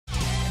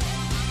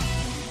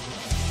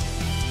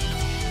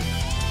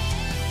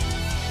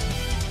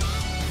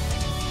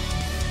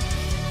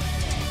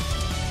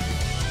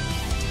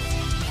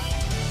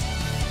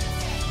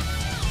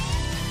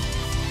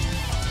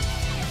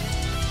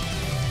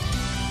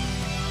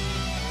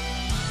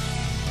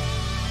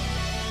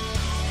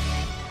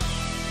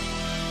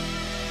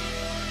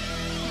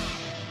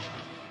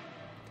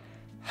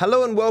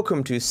Hello and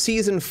welcome to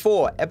Season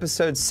 4,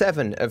 Episode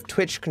 7 of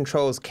Twitch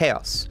Controls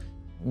Chaos.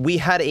 We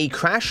had a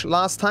crash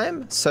last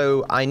time,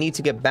 so I need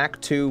to get back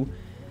to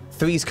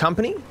Three's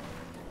company.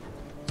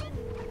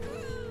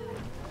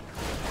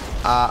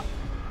 Okay,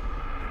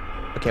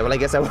 well I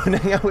guess I won't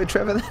hang out with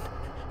Trevor then.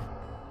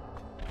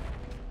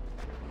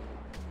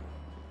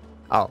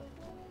 Oh.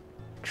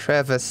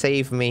 Trevor,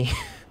 save me.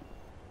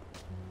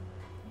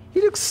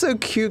 He looks so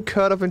cute,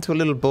 curled up into a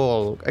little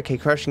ball. Okay,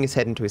 crushing his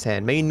head into his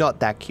hand. Maybe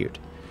not that cute.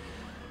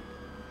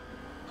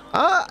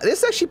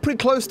 This is actually pretty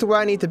close to where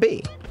I need to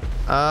be.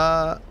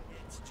 Yeah,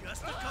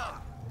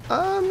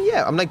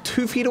 I'm like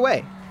 2 feet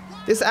away.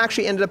 This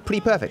actually ended up pretty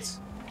perfect.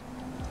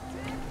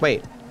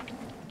 Wait.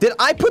 Did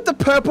I put the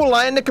purple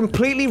line in a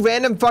completely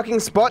random fucking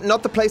spot,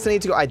 not the place I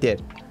need to go? I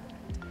did.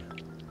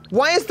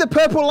 Why is the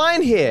purple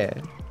line here?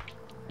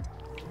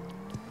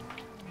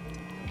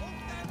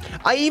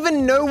 I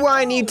even know where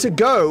I need to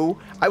go.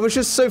 I was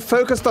just so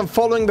focused on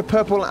following the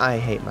purple line. I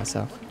hate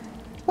myself.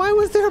 Why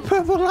was there a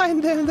purple line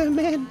there, though,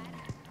 man?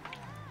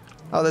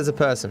 Oh, there's a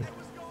person.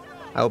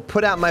 I will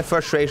put out my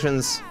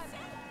frustrations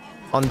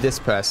on this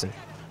person.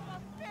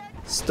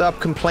 Stop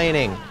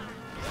complaining.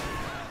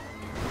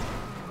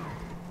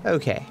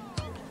 Okay.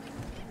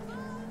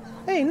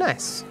 Hey,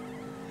 nice.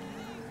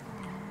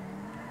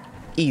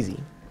 Easy.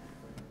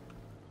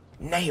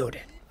 Nailed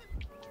it.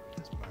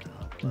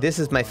 This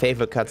is my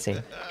favorite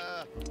cutscene.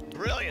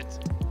 Brilliant.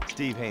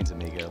 Steve Haynes,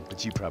 amigo,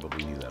 but you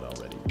probably knew that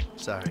already.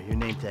 Sorry, your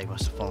name tag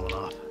must have fallen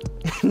off.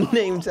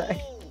 Name tag.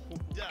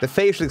 The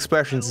facial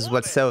expressions is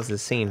what sells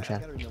this scene,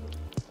 chat.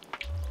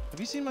 Have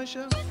you seen my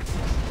show? You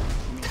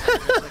mean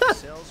like a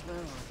salesman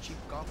on a cheap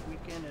golf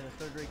weekend at a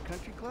third-rate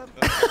country club?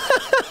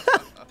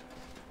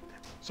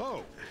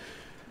 So,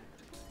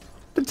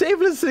 The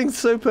table is sitting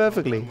so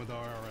perfectly. with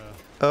our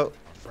Oh,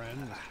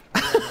 friend.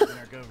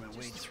 Our government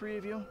wage 3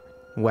 of you,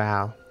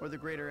 wow. or the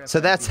greater. So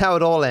that's how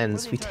it all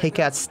ends. We take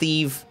out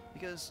Steve,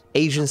 Because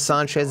Agent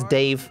Sanchez,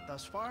 Dave,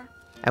 thus far,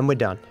 and we're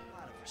done.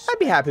 I'd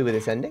be happy with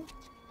this ending.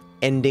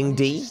 Ending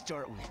D.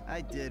 start with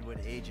I did what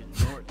Agent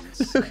Norton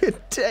said. Look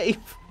at Dave.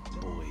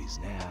 Boys,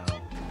 now,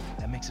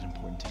 that makes it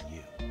important to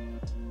you.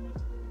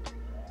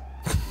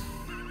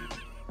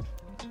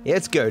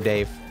 Let's go,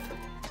 Dave.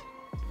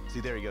 See,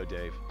 there you go,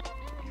 Dave.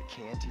 You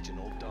can't teach an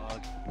old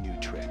dog new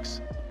tricks.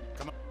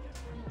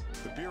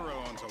 The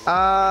Bureau owns a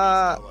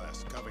lot of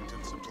LS,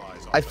 Covington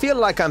Supplies. I feel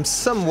like I'm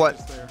somewhat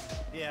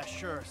Yeah,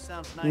 sure.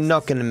 Sounds nice.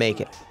 not gonna make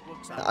it.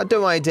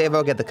 Don't worry, Dave,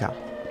 I'll get the car.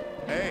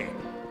 Hey,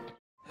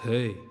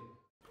 Hey.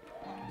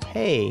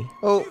 Hey.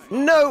 Oh,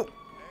 no!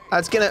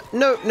 It's gonna...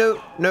 No.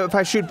 If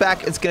I shoot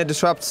back, it's gonna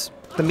disrupt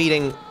the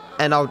meeting,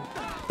 and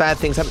bad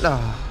things happen.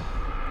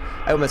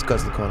 Oh, I almost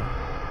closed the corner.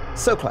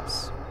 So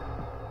close.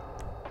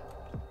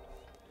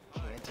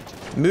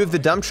 Move the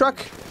dump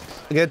truck?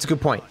 Okay, that's a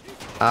good point.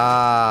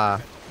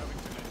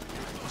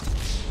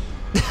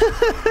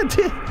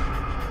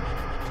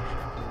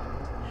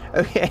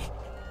 Okay.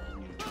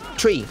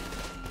 Tree.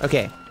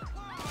 Okay.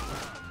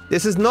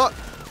 This is not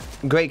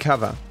great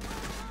cover.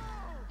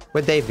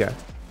 Where'd Dave go?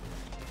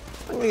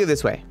 I'm gonna go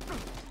this way.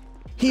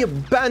 He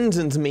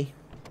abandoned me.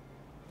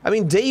 I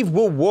mean, Dave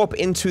will warp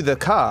into the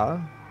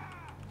car.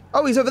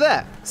 Oh, he's over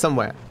there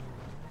somewhere.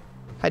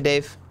 Hi,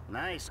 Dave.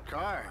 Nice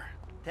car.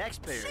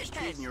 Taxpayers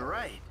treating you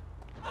right.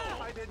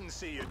 I didn't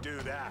see you do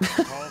that.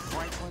 Paul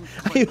Franklin.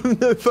 I have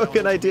no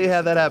fucking idea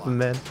how that happened,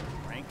 man.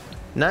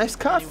 Nice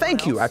car,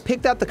 thank you. I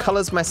picked out the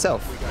colors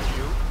myself. We got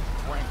you,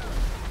 Franklin,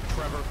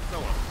 Trevor,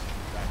 Phillips.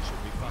 That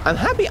should be fine. I'm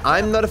happy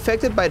I'm not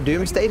affected by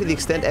Doomsday to the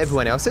extent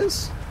everyone else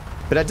is,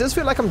 but I just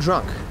feel like I'm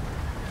drunk.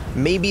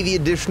 Maybe the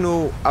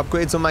additional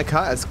upgrades on my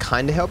car is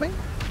kind of helping?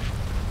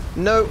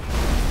 No.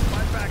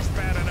 My back's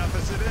bad enough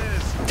as it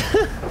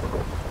is.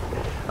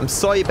 I'm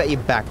sorry about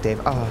your back,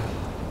 Dave. Oh.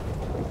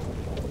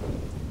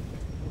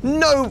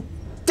 No!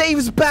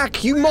 Dave's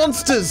back, you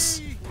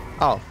monsters!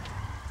 Oh.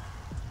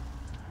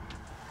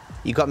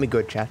 You got me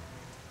good, chat.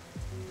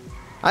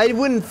 I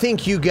wouldn't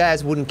think you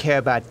guys wouldn't care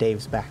about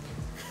Dave's back.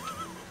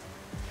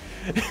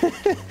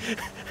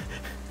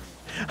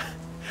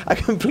 I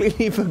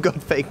completely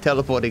forgot fake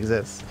teleport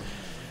exists.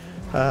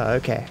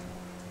 Okay.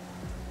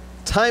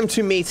 Time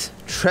to meet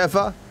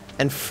Trevor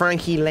and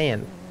Frankie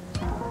Land.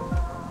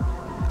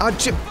 Oh,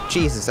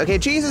 Jesus. Okay,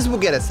 Jesus will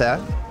get us there.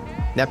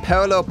 Now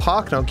parallel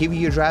park and I'll give you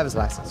your driver's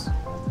license.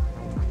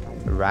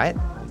 Alright.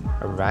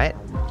 Alright.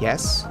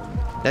 Yes.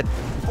 That,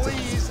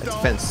 Please that's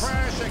don't fence.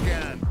 crash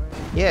again.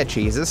 Yeah,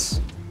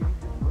 Jesus.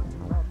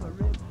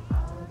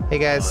 Hey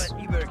guys.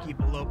 But you better keep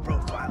a low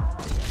profile.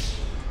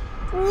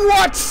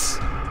 What?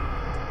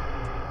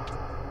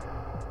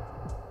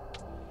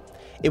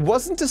 It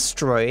wasn't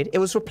destroyed, it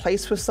was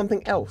replaced with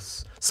something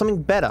else.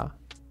 Something better.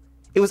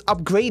 It was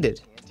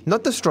upgraded,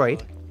 not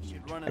destroyed.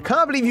 I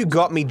can't believe you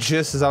got me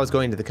just as I was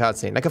going to the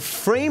cutscene. Like a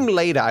frame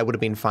later, I would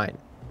have been fine.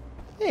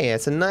 Hey,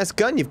 it's a nice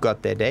gun you've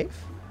got there, Dave.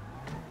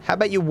 How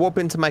about you warp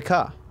into my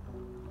car?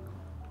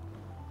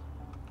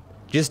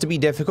 Just to be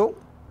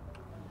difficult?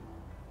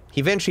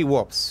 He eventually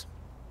warps.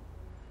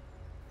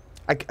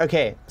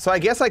 Okay, so I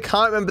guess I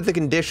can't remember the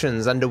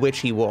conditions under which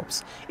he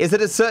warps. Is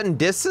it a certain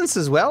distance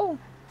as well?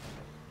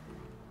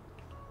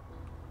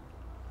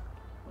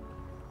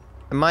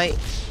 Am I...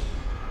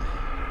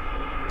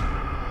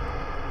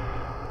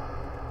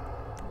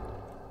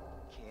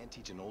 Can't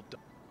teach an old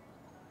dog.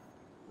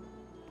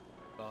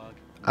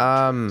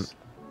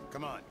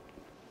 Come on.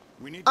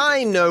 We need to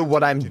I get know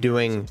what I'm to get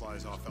doing.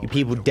 supplies off You El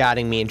people Rancho.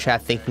 doubting me in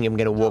chat thinking I'm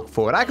gonna walk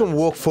forward. I can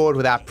walk forward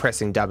without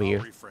pressing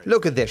W.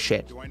 Look at this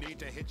shit. Do I need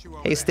to hit you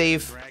over Hey, the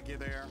Steve. head and drag you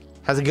there?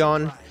 How's it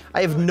going?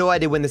 I have no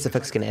idea when this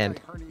effect's gonna end.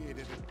 Herniated a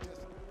disc.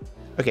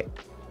 Okay.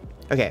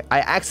 Okay, I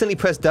accidentally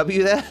pressed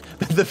W there,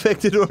 but the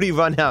effect had already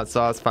run out,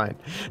 so I was fine.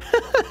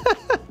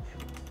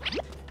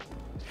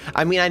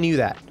 I mean, I knew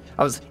that.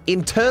 I was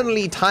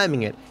internally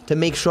timing it to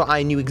make sure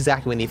I knew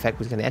exactly when the effect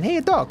was gonna end. Hey,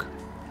 a dog.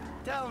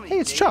 Tell me, Hey,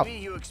 it's Davey, Chop.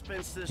 you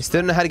expense this You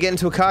still don't know how to get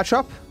into a car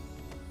shop?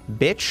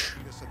 Bitch.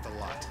 This at the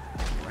lot.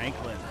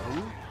 Franklin,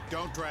 who?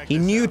 Don't drag He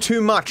this knew out.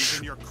 too much.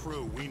 Even your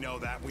crew, we know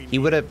that. We He need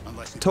would have it.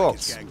 Unless you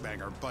talked, think his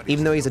gangbanger buddies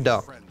even though he's a are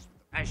dog. friends.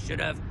 I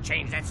should have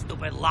changed that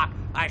stupid lock.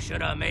 I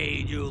should have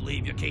made you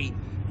leave your key.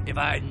 If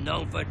I'd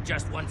known for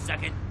just 1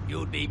 second,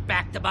 you'd be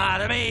back to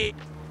bother me.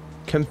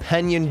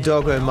 Companion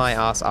doggo my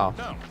ass off.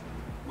 No.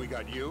 We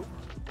got you,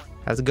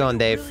 How's it going,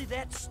 Dave? Really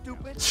that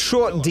stupid?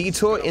 Short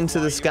detour into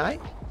the sky.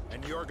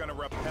 and you're gonna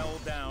rappel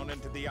down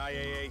into the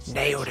IAA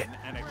Nailed station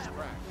and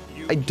extract.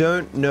 You I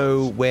don't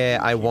know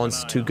where I want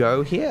to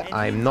go here.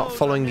 I'm not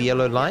following the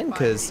yellow line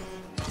because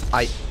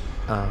I...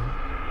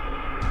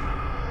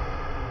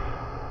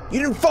 You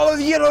didn't follow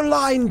the yellow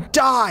line!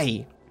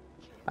 Die!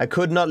 I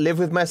could not live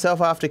with myself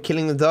after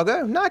killing the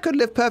doggo? No, I could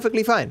live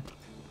perfectly fine.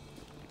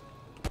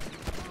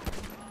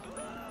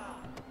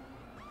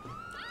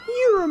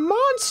 You're a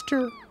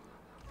monster!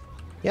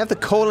 You have the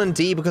colon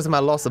D because of my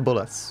loss of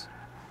bullets.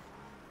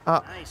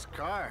 Nice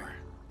car.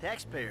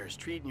 Taxpayers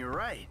treating you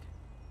right.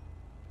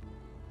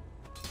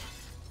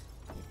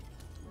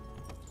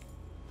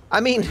 I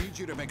mean, need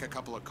you to make a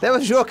couple of that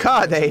was your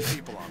car, Dave.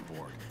 people on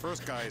board.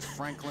 First guy is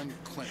Franklin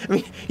Clinton. I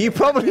mean, you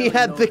probably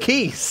had the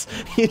keys.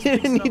 You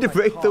didn't need to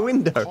break the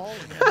window. Call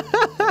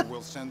him, or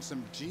we'll send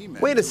some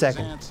G-men Wait a to his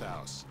second. aunt's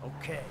house.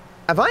 Okay.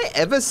 Have I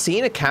ever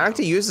seen a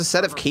character use a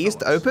set of keys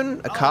to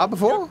open a car You're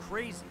before?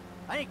 crazy.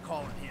 I ain't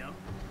calling him.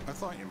 I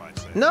thought you might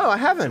say. No, I So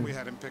haven't. we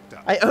had him picked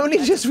up. I only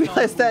just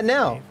realized that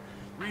now.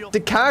 Real Do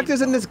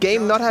characters in this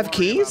game not have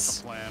Worry about the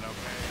keys? plan,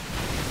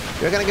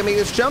 okay? You're gonna make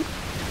this jump?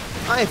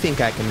 I think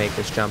I can make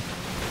this jump.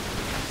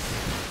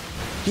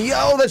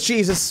 Yo, that's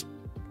Jesus.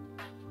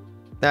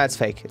 Nah, it's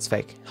fake. It's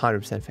fake.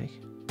 100% fake.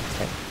 It's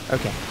fake.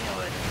 Okay.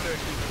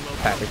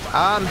 Perfect.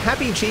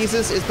 Happy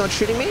Jesus is not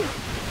shooting me.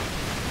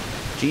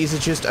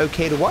 Jesus just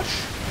okay to watch.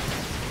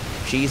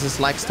 Jesus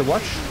likes to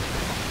watch.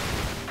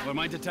 Well, am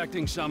I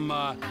detecting some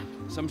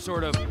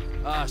sort of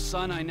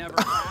son I never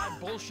had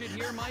bullshit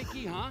here,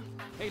 Mikey, huh?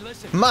 Hey,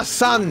 listen. My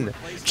son!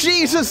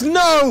 Jesus,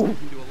 no! You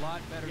can do a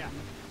lot better than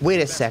Wait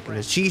a second,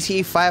 is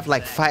GTA 5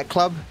 like Fight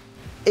Club?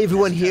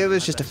 Everyone here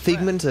is just a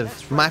figment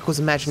of Michael's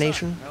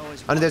imagination?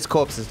 Oh no, there's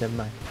corpses, never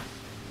mind.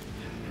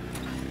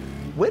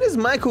 Where does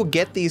Michael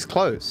get these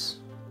clothes?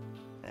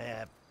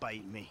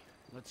 Bite me.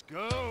 Let's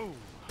go.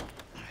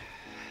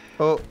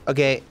 Oh,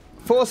 okay.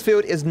 Force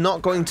field is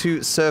not going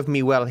to serve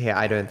me well here,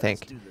 I don't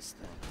think. Do this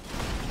thing.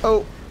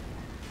 Oh.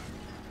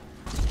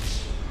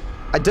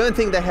 I don't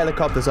think the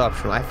helicopter's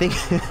optional. I think...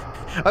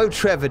 Oh,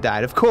 Trevor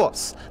died, of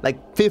course.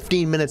 Like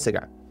 15 minutes ago.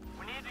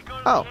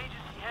 Oh.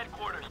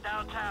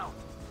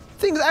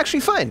 Things are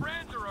actually fine.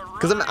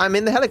 Because I'm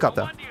in the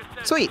helicopter.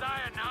 Sweet.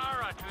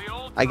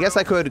 I guess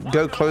I could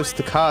go close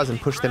to cars and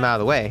push them out of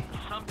the way.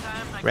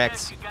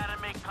 Rex.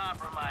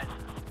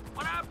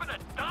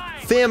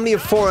 Family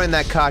of 4 in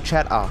that car,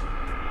 chat. Oh.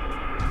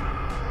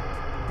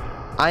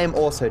 I am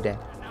also dead.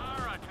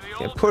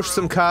 Okay, push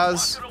some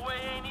cars.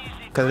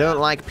 Because I don't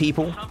like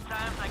people.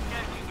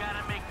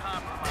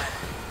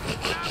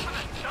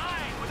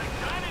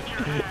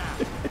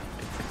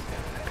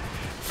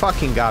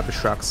 Fucking garbage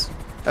trucks.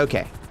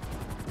 Okay.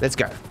 Let's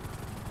go.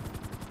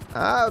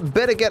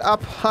 Better get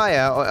up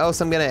higher or else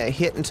I'm gonna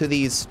hit into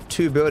these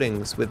 2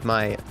 buildings with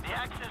my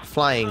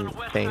flying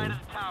thing.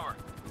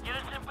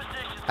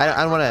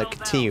 I don't want to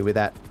continue with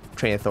that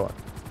train of thought.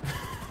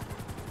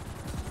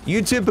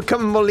 YouTube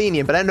becoming more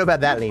lenient, but I don't know about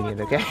that lenient,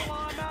 okay?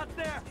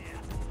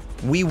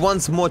 We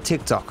want more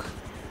TikTok.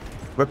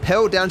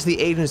 Rappel down to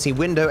the agency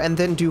window and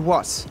then do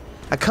what?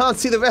 I can't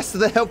see the rest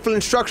of the helpful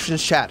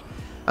instructions, chat.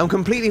 I'm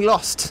completely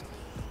lost.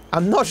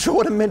 I'm not sure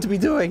what I'm meant to be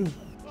doing.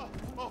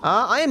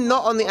 I am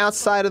not on the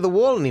outside of the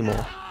wall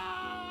anymore.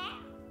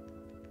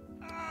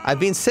 I've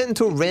been sent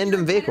into a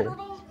random vehicle.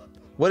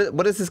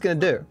 What is this gonna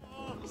do?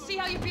 See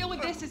how you feel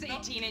with this is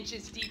 18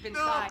 inches deep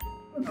inside.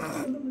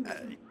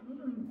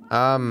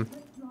 How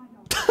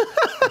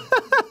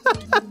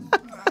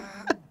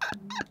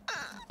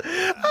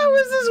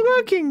is this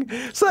working?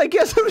 So I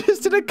guess I'm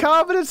just in a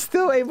car, but it's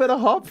still able to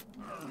hop.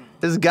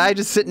 This guy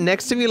just sitting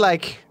next to me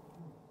like,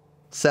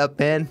 "Sup,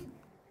 man?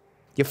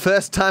 Your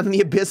first time in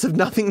the abyss of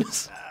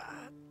nothingness?"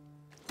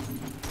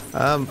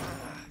 Was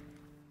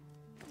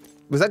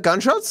that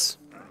gunshots?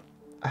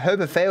 I hope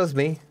it fails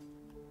me.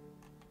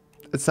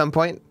 At some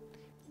point.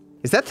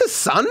 Is that the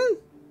sun?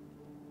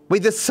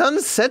 Wait, the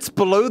sun sets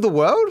below the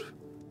world?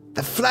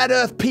 The flat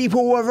earth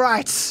people were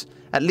right.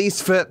 At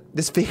least for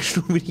this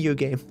fictional video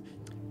game.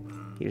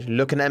 He's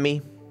looking at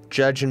me,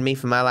 judging me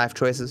for my life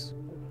choices.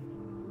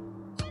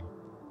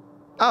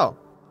 Oh.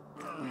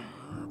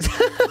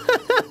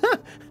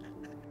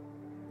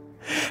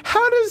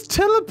 How does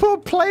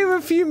teleport player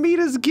a few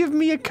meters give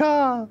me a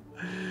car?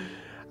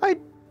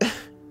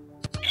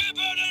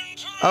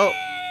 Oh,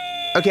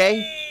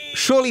 okay.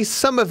 Surely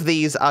some of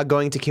these are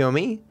going to kill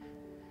me.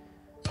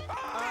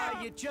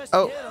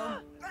 Oh.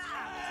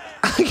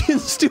 I can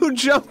still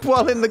jump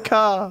while in the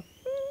car.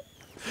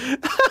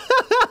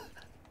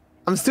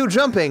 I'm still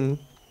jumping.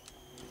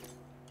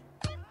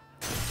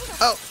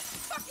 Oh.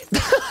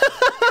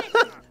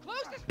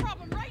 Close this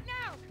problem right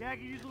now.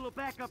 Jackie, use a little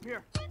backup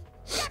here.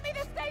 Get me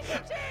the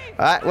station chief.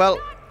 Alright, well,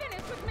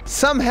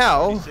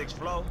 somehow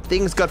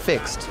things got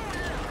fixed.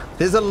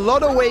 There's a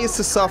lot of ways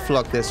to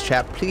softlock this,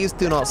 chap. Please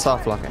do not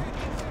softlock it.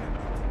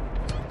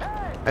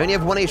 I only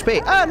have 1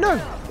 HP. Ah, no.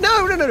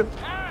 No, no, no, no.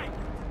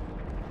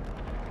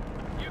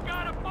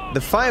 The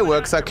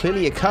fireworks are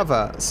clearly a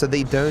cover, so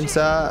they don't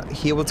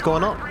hear what's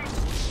going on.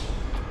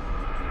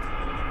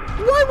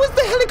 Why was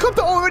the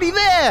helicopter already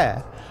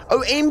there?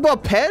 Oh,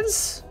 aimbot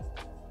Pez?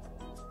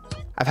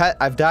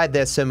 I've died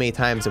there so many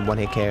times in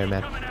 1-hit KO,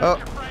 man.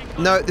 Oh,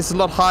 no, this is a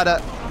lot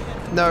harder.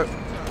 No.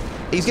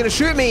 He's gonna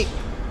shoot me.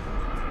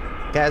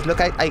 Guys,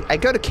 look, I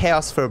go to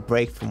Chaos for a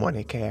break from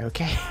 1-hit KO,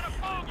 okay?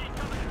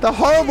 The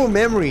horrible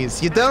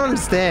memories, you don't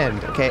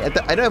understand. Okay, I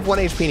don't have 1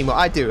 HP anymore.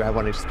 I do have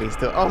 1 HP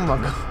still. Oh my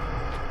god.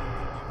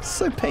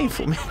 So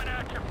painful, man.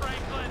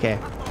 Okay,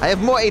 I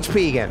have more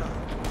HP again.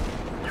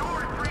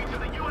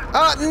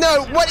 Oh,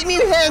 no! What do you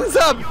mean hands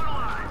up?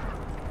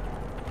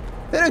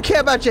 They don't care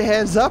about your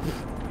hands up.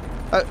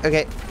 Oh,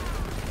 okay.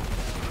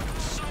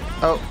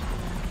 Oh.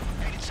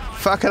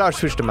 Fuck it, I'll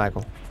switch to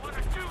Michael.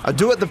 I'll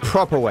do it the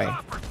proper way.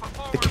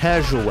 The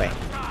casual way.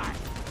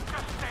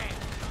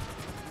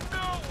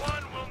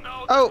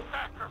 Oh!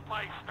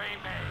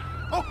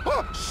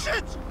 Oh,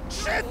 shit!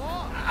 Shit!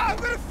 I'm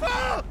gonna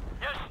fall!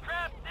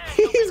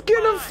 He's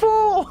gonna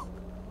fall!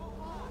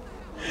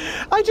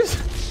 I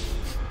just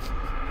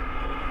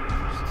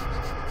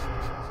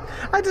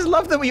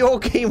love that we all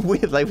came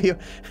with, like, we...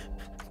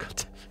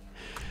 God.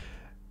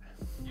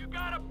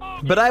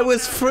 But I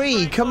was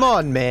free, come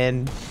on,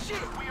 man.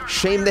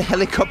 Shame the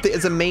helicopter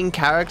is a main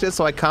character,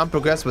 so I can't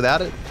progress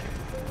without it.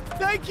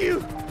 Thank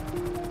you!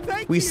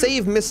 We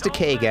saved Mr.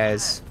 K,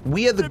 guys.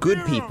 We are the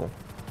good people.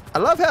 I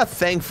love how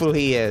thankful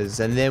he is,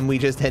 and then we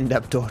just end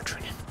up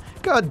torturing him.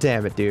 God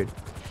damn it, dude.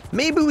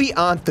 Maybe we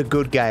aren't the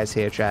good guys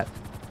here, chat.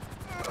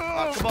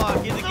 Oh, come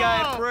on, give the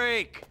guy a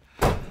break.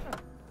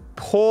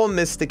 Poor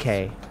Mr.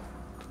 K.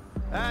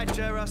 Alright,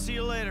 Trevor, I'll see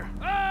you later.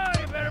 Oh,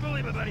 you better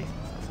believe it, buddy.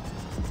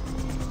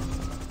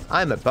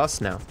 I'm a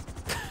bus now.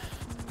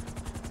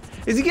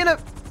 Is he gonna...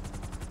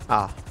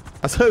 Ah, I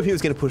was hoping he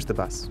was gonna push the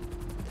bus.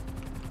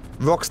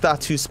 Rockstar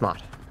too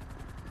smart.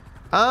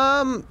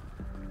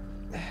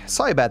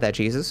 Sorry about that,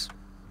 Jesus.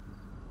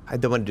 I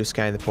don't want to do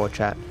Sky in the port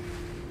chat.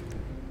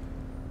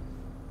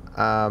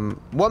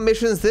 What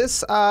mission is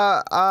this?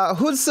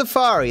 Hood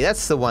Safari.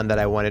 That's the one that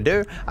I want to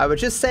do. I was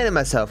just saying to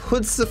myself,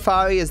 Hood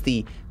Safari is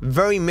the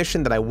very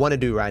mission that I want to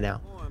do right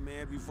now.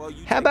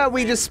 How about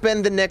we just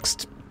spend the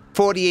next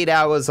 48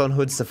 hours on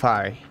Hood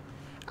Safari?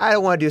 I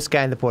don't want to do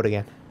Sky in the port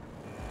again.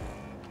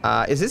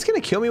 Is this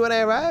gonna kill me when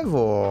I arrive,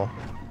 or?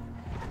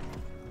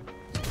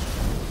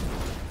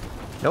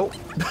 Nope.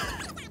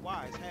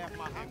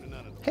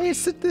 Hey,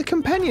 it's the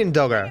companion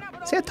dogger.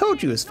 See, I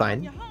told you it was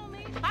fine.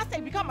 I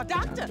say become a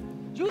doctor.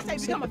 You say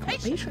become a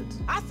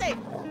patient. I say,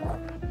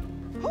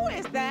 who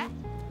is that?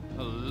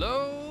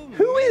 Hello?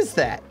 Who is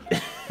that?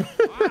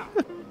 Wow.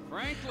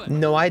 Franklin.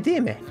 No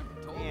idea, man.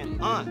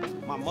 And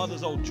Aunt, my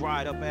mother's old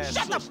dried up ass.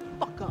 Shut the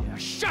fuck up.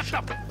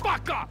 Shut the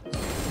fuck up!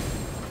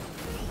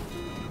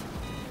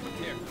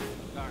 Here,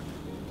 Doc.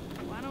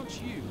 Why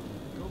don't you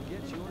go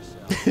get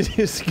yourself?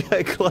 This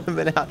guy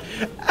climbing out.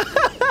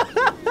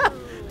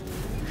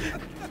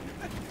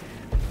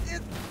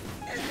 It's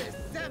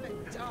 $7.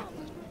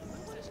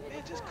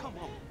 Man, just come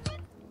on.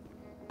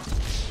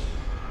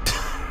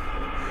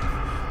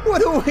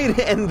 What a way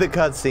to end the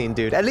cutscene,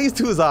 dude. At least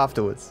it was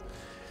afterwards.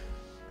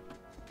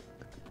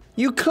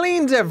 You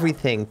cleaned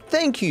everything.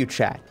 Thank you,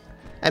 chat.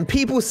 And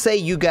people say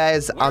you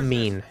guys are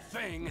mean.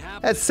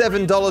 That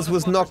 $7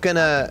 was not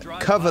gonna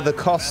cover the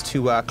cost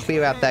to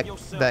clear out that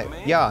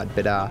yard,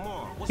 but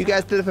you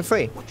guys did it for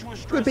free.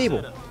 Good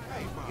people.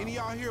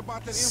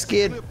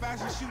 Skid.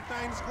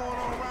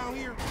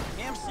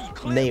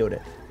 Nailed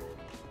it.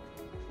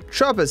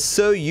 Chopper's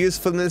so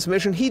useful in this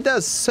mission. He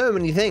does so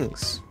many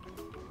things.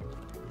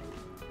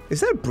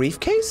 Is that a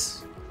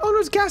briefcase? Oh no,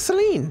 it's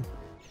gasoline.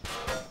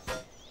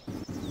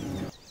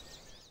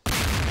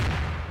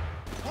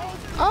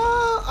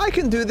 I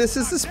can do this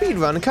as the speed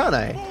run, can't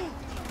I?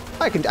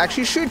 I can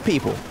actually shoot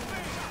people.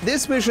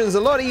 This mission is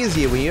a lot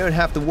easier when you don't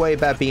have to worry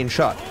about being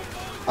shot.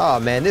 Oh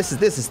man, this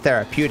is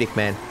therapeutic,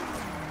 man.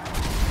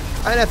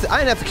 I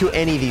didn't have to kill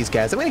any of these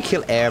guys. I'm gonna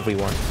kill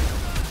everyone.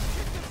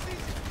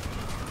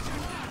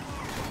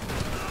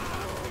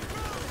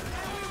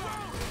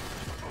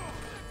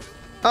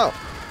 Oh.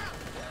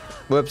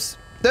 Whoops.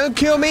 Don't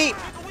kill me!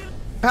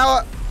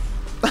 Power!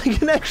 I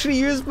can actually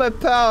use my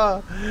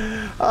power!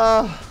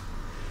 Oh,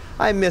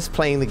 I miss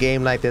playing the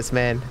game like this,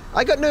 man.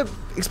 I got no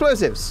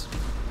explosives.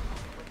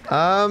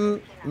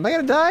 Am I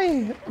gonna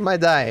die? I might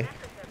die.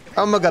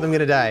 Oh my god, I'm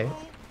gonna die.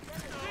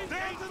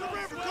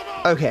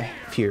 Okay,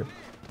 phew.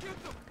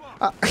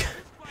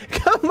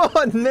 Come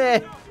on,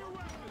 man!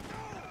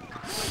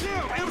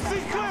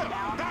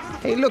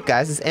 Hey, look,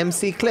 guys, it's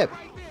MC Clip.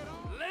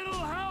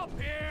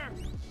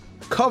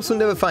 Cops will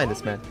never find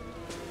us, man.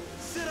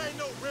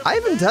 I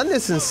haven't done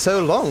this in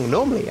so long,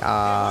 normally.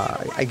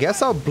 I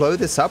guess I'll blow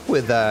this up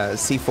with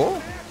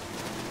C4.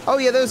 Oh,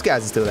 yeah, those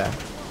guys are still there.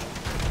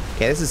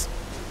 Okay, this is...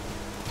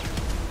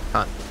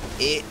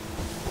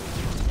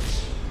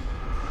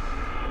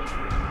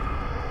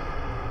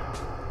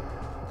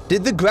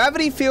 Did the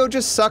gravity field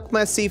just suck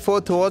my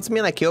C4 towards me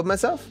and I killed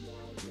myself?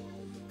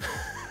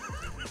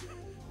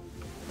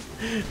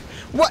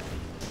 What?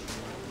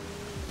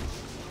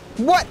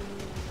 What?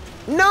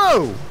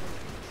 No!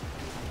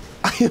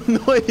 I have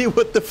no idea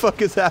what the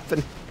fuck is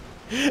happening.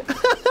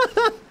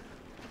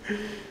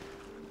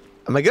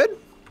 Am I good?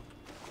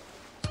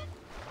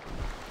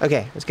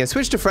 Okay, I'm just gonna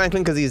switch to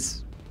Franklin because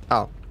he's...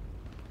 Oh.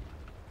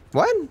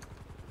 What?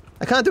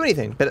 I can't do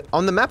anything, but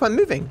on the map I'm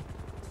moving.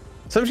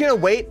 So I'm just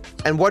gonna wait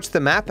and watch the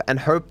map and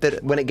hope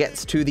that when it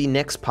gets to the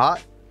next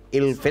part,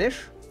 it'll finish.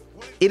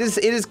 It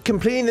is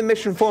completing the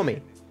mission for me.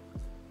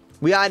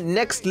 We are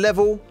next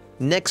level,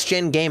 next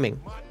gen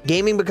gaming.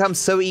 Gaming becomes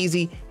so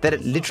easy that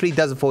it literally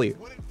does it for you.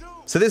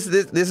 So this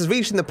is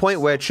reaching the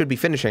point where it should be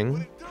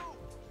finishing.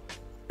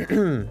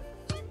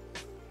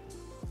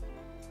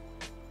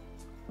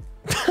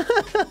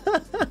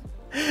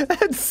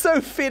 That's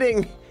so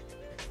fitting.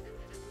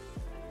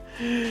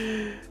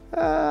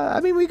 I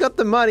mean, we got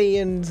the money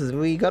and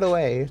we got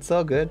away. It's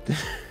all good.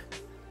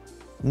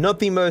 Not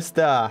the most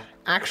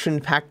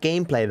action-packed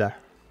gameplay, though.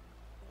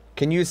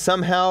 Can you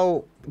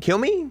somehow kill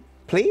me,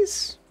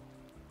 please?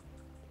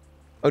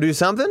 Or do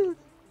something?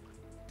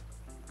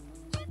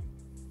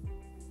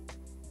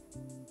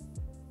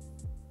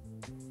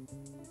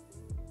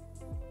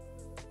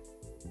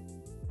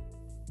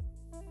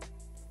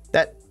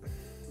 That...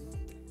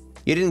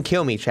 You didn't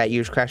kill me, chat. You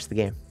just crashed the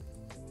game.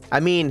 I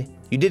mean,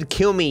 you did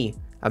kill me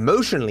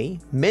emotionally,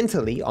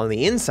 mentally, on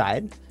the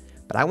inside,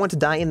 but I want to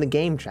die in the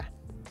game, chat.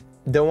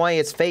 Don't worry,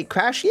 it's fake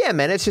crash? Yeah,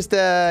 man, it's just,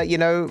 you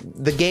know,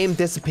 the game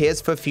disappears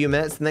for a few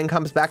minutes and then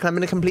comes back and I'm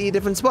in a completely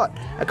different spot.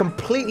 A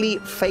completely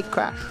fake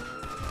crash.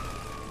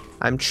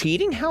 I'm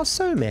cheating? How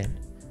so, man?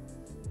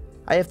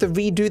 I have to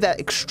redo that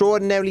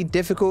extraordinarily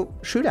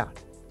difficult shootout.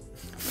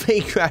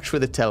 Fake crash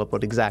with a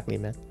teleport, exactly,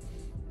 man.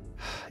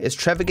 Is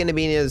Trevor gonna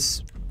be in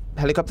his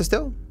helicopter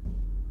still?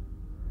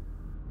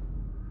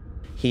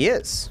 He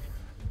is.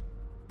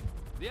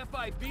 The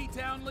FIB,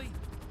 Townley?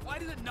 Why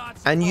did it not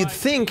and you'd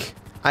think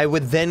I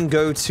would then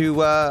go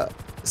to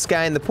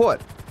scan the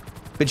port,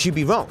 but you'd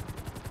be wrong.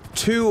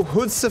 To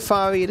Hood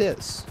Safari it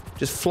is.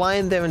 Just fly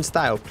in there in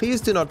style.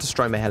 Please do not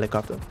destroy my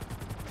helicopter.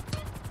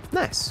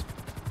 Nice.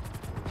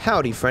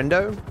 Howdy,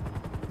 friendo.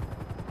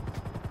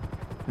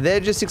 They're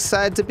just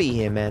excited to be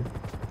here, man.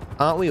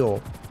 Aren't we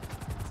all?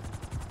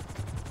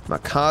 My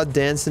car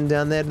dancing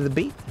down there to the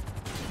beat.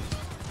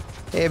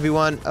 Hey,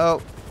 everyone.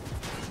 Oh.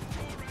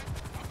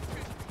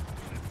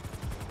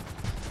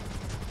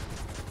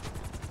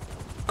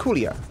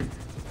 Coolio.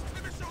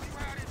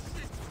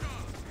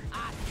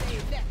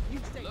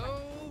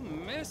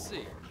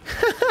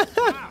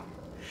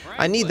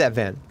 I need that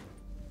van.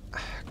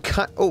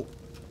 Cut. Oh.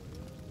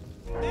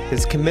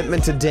 His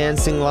commitment to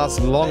dancing lasts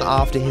long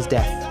after his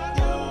death.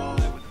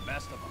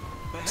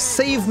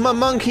 Save my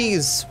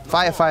monkeys,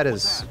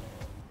 firefighters.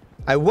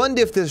 I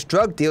wonder if this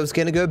drug deal's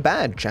gonna go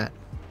bad, chat.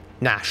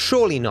 Nah,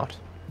 surely not.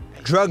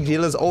 Drug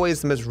dealers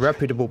always the most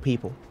reputable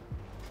people.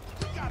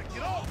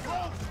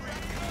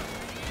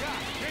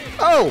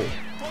 Oh!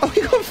 Oh,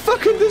 he got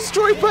fucking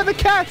destroyed by the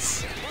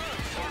cats!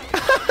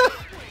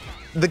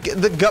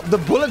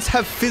 The bullets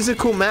have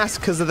physical mass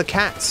because of the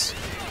cats.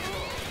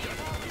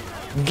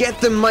 Get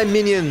them, my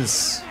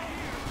minions!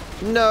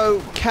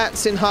 No,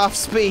 cats in half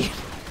speed.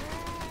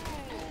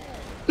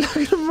 Look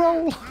at them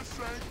roll.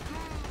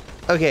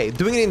 Okay,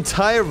 doing an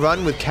entire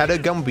run with Cato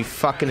Gun would be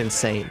fucking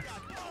insane.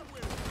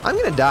 I'm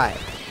gonna die.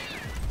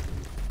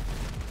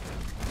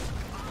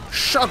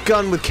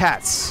 Shotgun with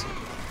cats.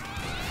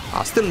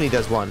 Ah, still only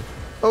does one.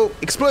 Oh,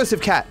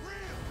 explosive cat.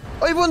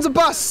 Oh, everyone's a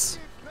bus.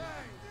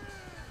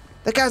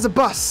 That guy's a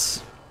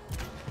bus.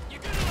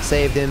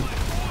 Saved him.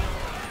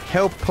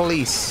 Help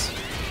police.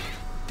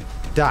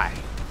 Die.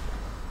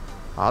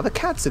 Oh, the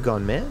cats are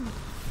gone, man.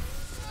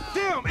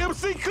 Damn,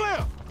 MC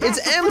Clip.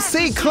 It's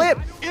MC Clip.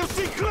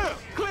 MC Clip.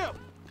 Clip.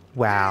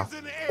 Wow.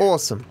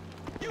 Awesome.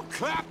 You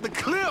clap the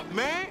clip,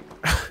 man.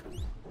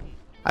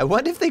 I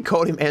wonder if they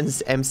called him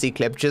MC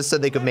Clip just so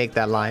they could make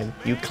that line.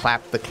 You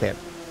clap the clip.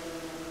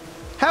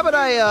 How about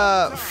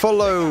I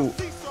follow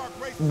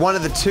one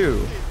of the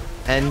two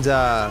and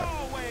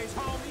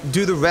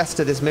do the rest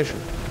of this mission.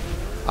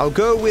 I'll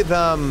go with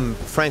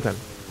Franklin.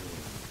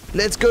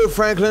 Let's go,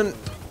 Franklin.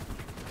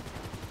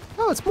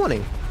 Oh, it's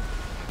morning.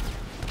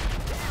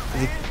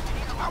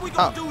 How we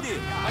gonna do this?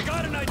 I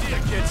got an idea,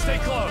 kid. Stay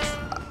close.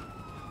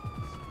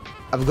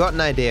 I've got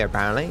an idea,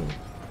 apparently.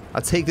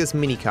 I'll take this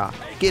mini car.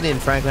 Get in,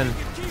 Franklin.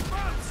 Keep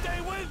up. Stay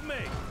with me.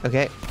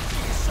 Okay.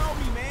 Show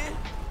me, man.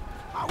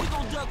 How we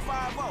gonna duck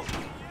 5-0?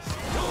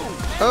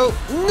 Oh,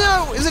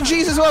 no! Is it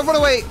Jesus? Oh, run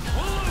away!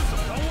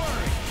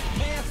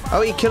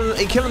 Oh, he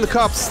killing the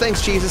cops.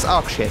 Thanks, Jesus.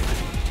 Oh, shit.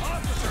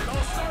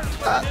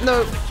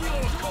 No.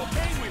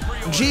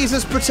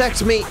 Jesus,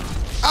 protect me.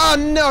 Oh,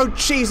 no,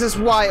 Jesus,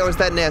 why? Or is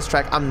that an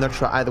airstrike? I'm not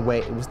sure. Either way,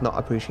 it was not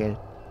appreciated.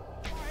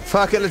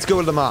 Fuck it, let's go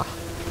with Lamar.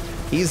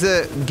 He's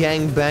a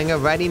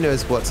gangbanger, right? He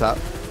knows what's up.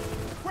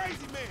 Crazy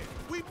man,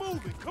 we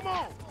moving. Come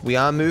on. We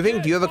are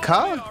moving. Do you have a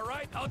car? All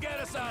right, I'll get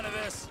us out of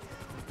this.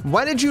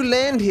 Why did you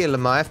land here,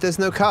 Lamar, if there's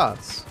no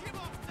cars?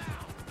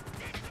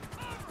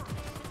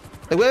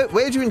 Like,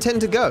 where did you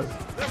intend to go?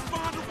 Let's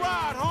find a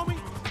ride, homie.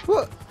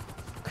 What?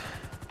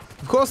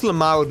 Of course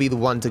Lamar would be the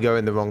one to go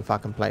in the wrong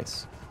fucking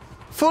place.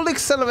 Full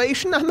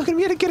acceleration? I'm not gonna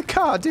be able to get a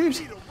car, dude.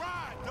 Need a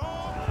ride,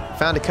 dog.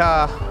 Found a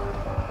car.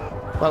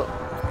 Well.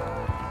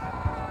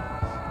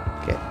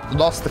 Okay,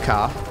 lost the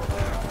car.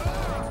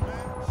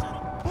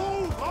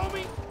 Move,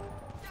 homie.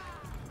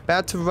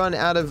 About to run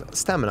out of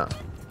stamina.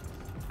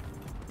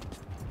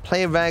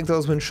 Player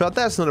ragdolls when shot.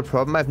 That's not a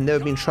problem. I've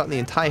never been shot in the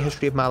entire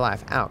history of my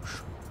life. Ouch.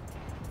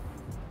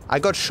 I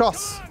got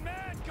shots. Come on,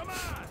 man. Come on.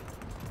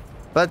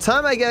 By the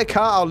time I get a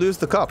car, I'll lose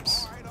the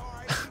cops.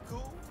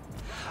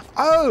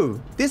 Oh,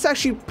 this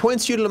actually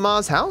points you to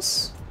Lamar's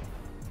house?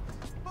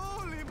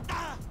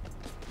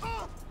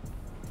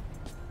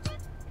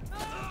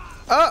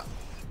 Oh!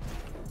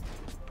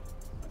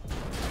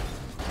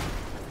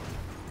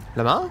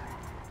 Lamar?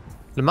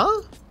 Lamar?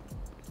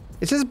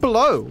 It says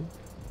below.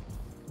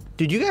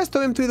 Did you guys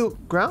throw him through the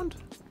ground?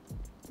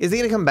 Is he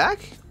gonna come back?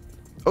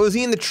 Or is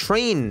he in the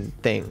train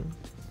thing?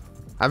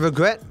 I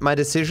regret my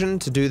decision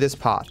to do this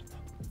part.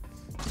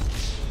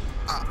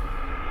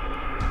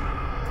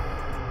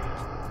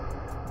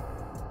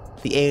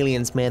 The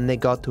aliens, man, they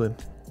got to him.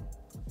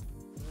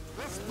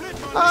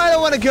 I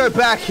don't want to go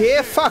back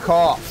here. Fuck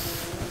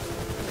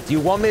off. Do you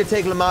want me to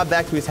take Lamar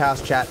back to his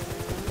house, chat?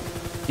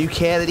 Do you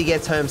care that he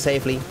gets home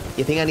safely?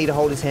 You think I need to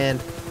hold his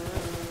hand?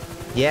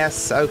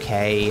 Yes,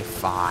 okay,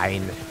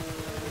 fine.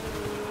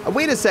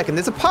 Wait a second,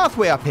 there's a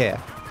pathway up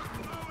here.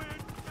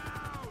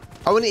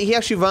 Oh, and he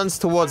actually runs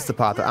towards the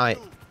pathway.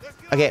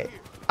 Okay,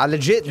 I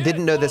legit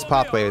didn't know this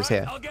pathway was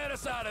here.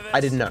 I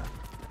didn't know.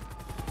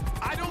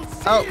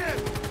 Oh,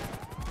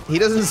 he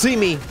doesn't see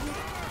me.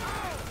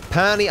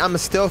 Apparently, I'm a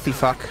stealthy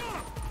fuck.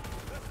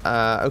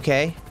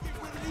 Okay.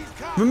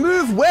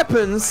 Remove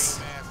weapons?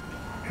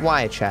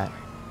 Why, chat?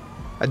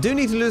 I do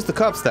need to lose the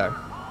cops, though.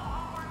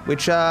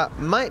 Which,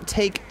 might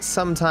take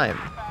some time.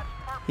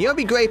 You know, it'd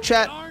be great,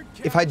 chat,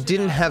 if I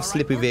didn't have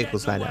slippery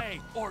vehicles right now.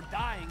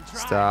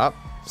 Stop.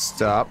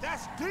 Stop.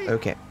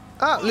 Okay.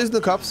 Ah, losing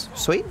the cops.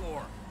 Sweet.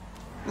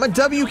 My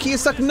W key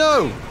is stuck.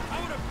 No!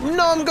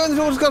 No, I'm going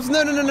towards the cops.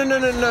 No, no, no, no, no,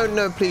 no, no,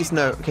 no, please,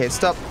 no. Okay,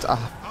 stop.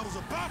 Ah.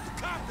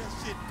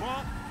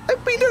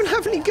 We don't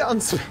have any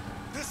guns.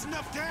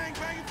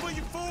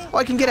 Oh,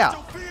 I can get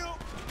out.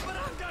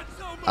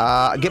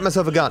 Get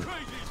myself a gun.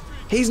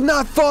 He's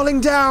not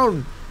falling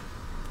down!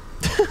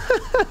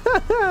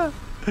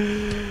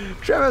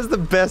 Trevor has the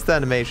best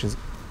animations.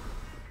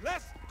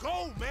 Let's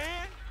go,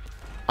 man.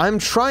 I'm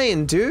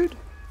trying, dude.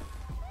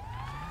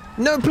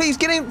 No, please,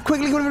 get in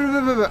quickly.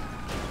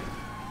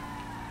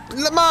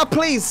 Lamar,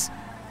 please.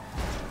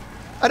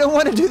 I don't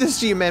want to do this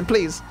to you, man,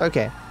 please.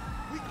 Okay.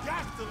 We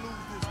got to lose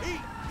this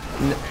heat.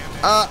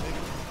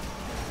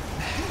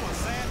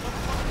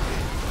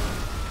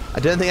 I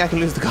don't think I can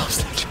lose the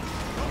cops.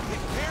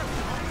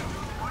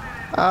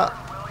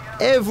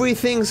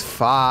 Everything's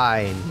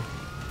fine.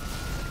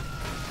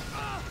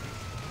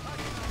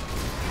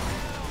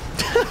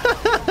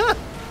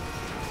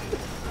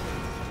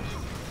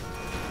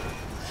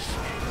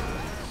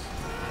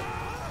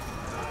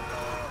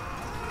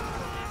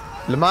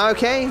 Lamar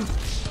okay?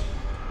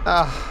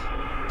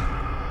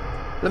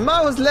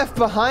 Lamar was left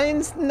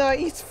behind? No,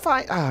 he's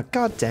fine.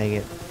 God dang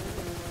it.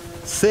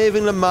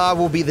 Saving Lamar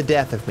will be the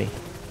death of me.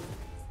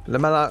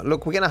 Lamar,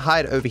 look, we're gonna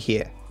hide over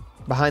here.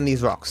 Behind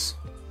these rocks.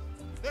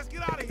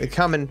 They're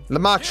coming.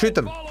 Lamar, shoot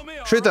them.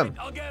 Shoot them.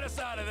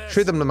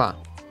 Shoot them, Lamar.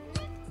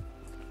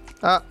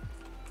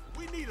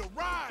 We need a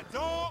ride,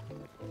 dog.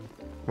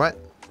 What?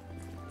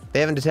 They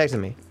haven't detected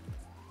me.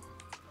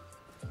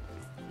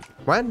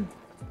 What?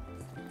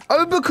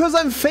 Oh, because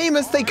I'm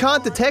famous, they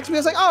can't detect me? I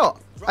was like, oh,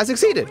 I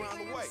succeeded.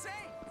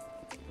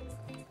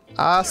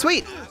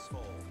 Sweet.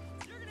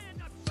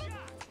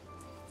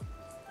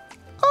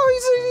 Oh,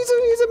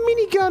 he's a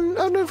minigun.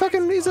 Oh no,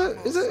 fucking, he's an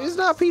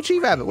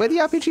RPG rabbit. Where'd the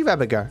RPG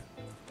rabbit go?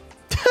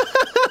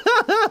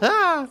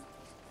 Oh,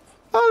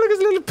 look,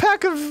 it's a little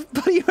pack of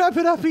Bunny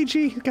Rabbit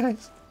RPG,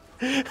 guys.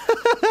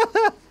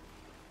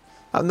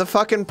 I'm the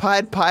fucking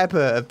Pied Piper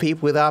of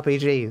people with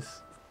RPGs.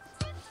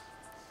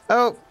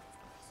 Oh.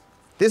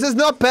 This is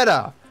not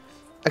better.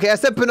 Okay, I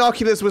said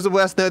binoculars was the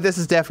worst. No, this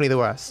is definitely the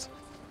worst.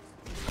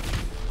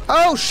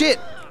 Oh, shit.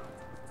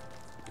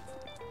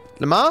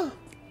 Lamar?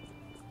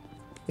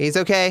 He's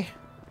okay.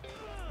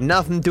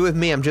 Nothing to do with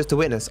me. I'm just a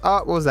witness. Oh,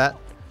 what was that?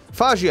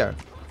 Fangio.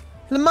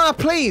 Lamar,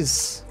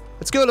 please.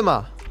 Let's go,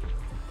 Lamar.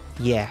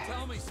 Yeah.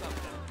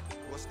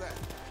 What's that?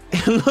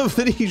 I love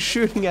that he's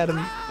shooting at him.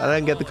 I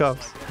don't get the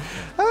cops.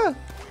 Ah.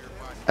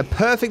 A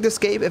perfect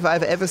escape if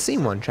I've ever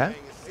seen one, chat.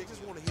 They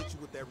just want to hit you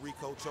with that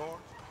Rico charge.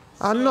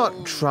 I'm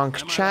not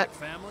drunk, chat.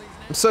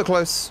 I'm so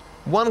close.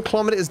 1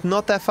 kilometer is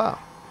not that far.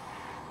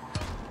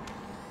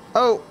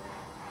 Oh.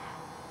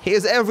 He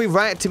has every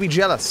right to be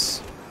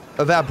jealous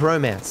of our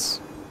bromance.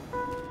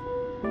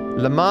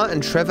 Lamar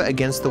and Trevor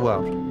against the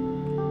world.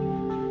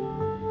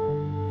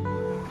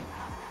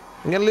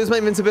 I'm gonna lose my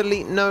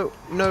invincibility. No,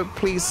 no,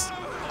 please.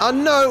 Oh,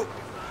 no!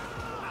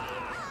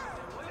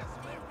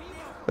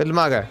 Where'd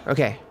Lamar go?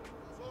 Okay.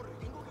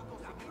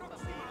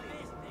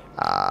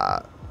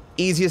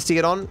 Easiest to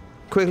get on.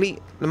 Quickly.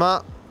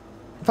 Lamar.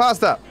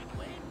 Faster!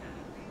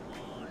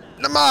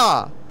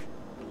 Lamar!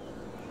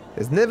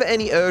 There's never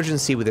any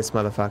urgency with this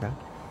motherfucker.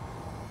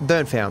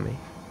 Don't fail me.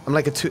 I'm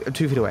like 2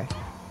 feet away.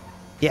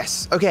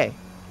 Yes, okay.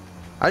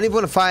 I don't even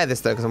want to fire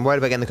this though, because I'm worried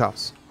about getting the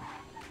cops.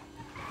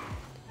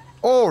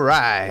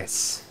 Alright.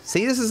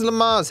 See, this is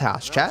Lamar's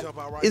house, chat.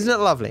 Isn't it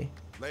lovely?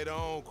 Later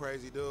on,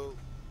 crazy dude.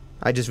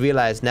 I just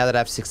realized now that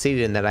I've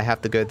succeeded in that I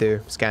have to go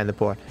through scan the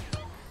port.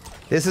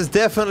 This is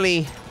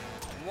definitely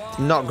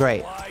not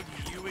great.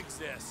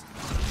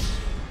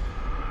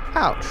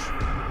 Ouch.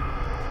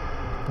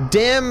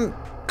 Damn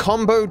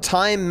combo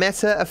time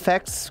meta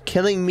effects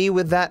killing me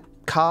with that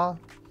car.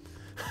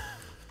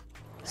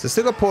 So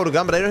still got portal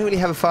gun, but I don't really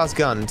have a fast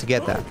gun to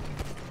get that.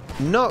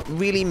 Not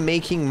really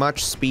making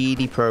much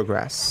speedy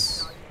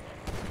progress.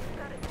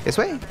 This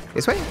way?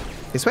 This way?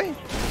 This way?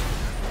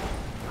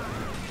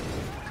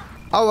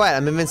 Oh right,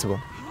 I'm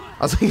invincible.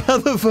 I was like, how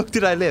the fuck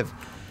did I live?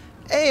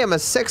 Hey, I'm a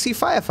sexy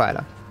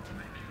firefighter.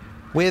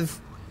 With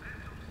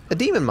a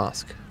demon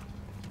mask.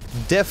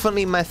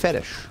 Definitely my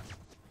fetish.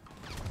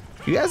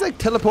 You guys like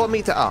teleport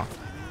me to R.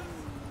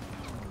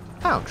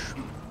 Ouch.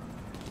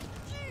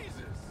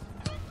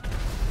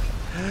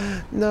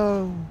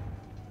 No.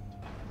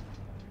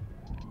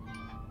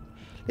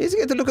 At least you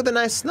get to look at the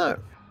nice snow.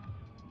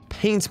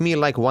 Paint me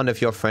like one of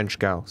your French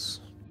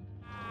girls.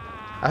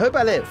 I hope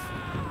I live.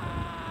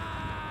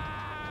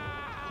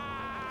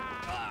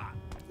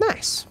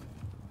 Nice.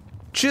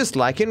 Just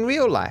like in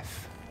real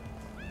life.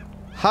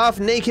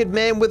 Half-naked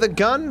man with a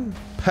gun.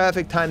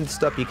 Perfect time to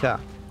stop your car.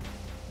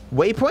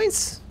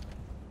 Waypoints?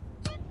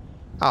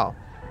 Oh.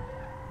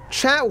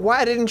 Chat,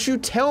 why didn't you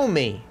tell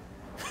me?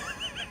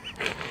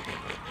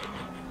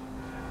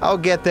 I'll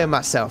get there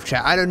myself,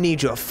 chat. I don't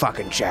need your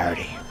fucking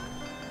charity.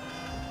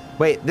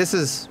 Wait, this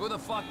is... Who the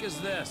fuck is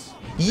this?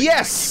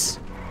 Yes!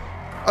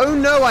 Oh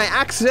no, I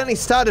accidentally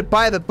started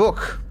by the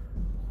book.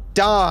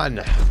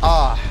 Darn.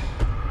 Ah.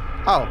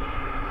 Oh.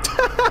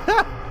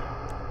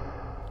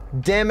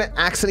 Damn it,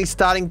 accidentally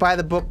starting by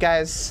the book,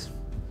 guys.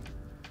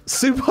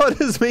 Supod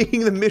is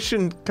making the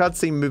mission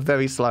cutscene move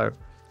very slow.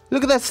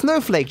 Look at that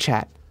snowflake,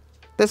 chat.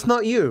 That's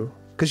not you,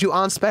 because you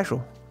aren't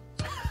special.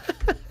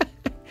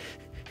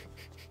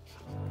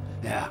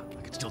 Yeah,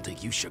 I can still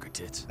take you, sugar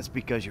tits. That's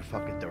because you're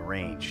fucking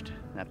deranged,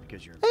 not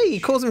because you're... Hey, he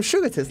calls him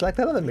sugar tits like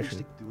that other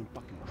mission.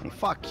 Hey,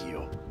 fuck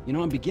you. You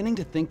know, I'm beginning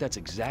to think that's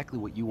exactly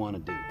what you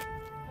want to do.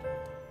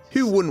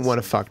 Who wouldn't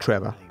want to fuck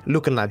Trevor,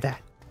 looking like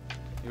that?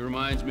 He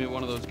reminds me of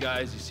one of those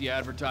guys you see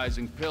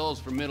advertising pills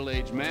for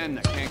middle-aged men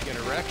that can't get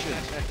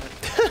erections.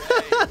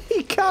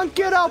 He can't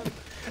get up.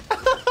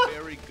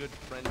 Very good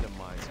friend of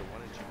mine, so why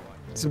don't you watch?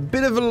 It's a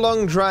bit of a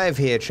long drive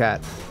here,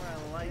 chat.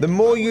 The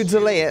more you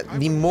delay it,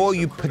 the more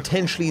you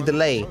potentially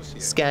delay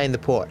scanning the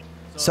port.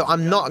 So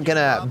I'm not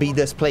gonna be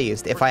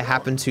displeased if I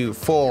happen to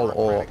fall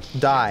or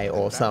die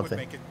or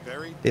something.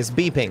 This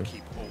beeping.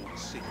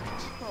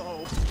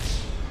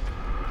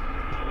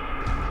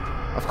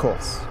 Of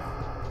course.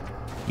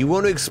 You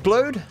want to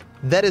explode?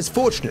 That is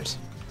fortunate.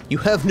 You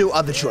have no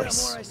other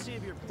choice.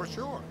 For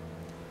sure.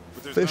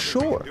 But there's For nothing we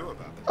sure. can do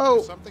about it. Oh.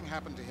 If something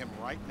happened to him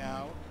right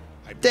now,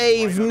 I'd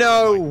Dave, right under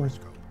no. the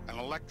microscope. An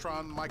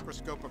electron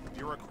microscope of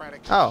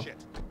bureaucratic Oh.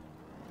 shit.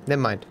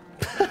 Never mind.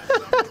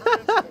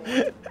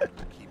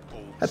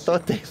 I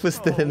thought Dave was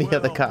still in the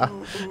other car.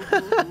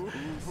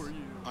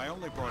 I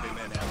only brought him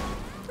in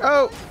after.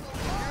 Oh!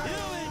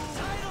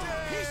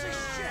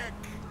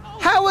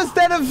 How is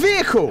that a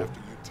vehicle?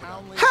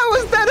 How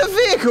is that a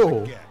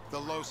vehicle? The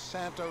Los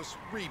Santos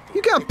reboot.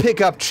 You can't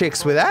pick up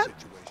chicks with that.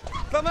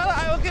 Pamela,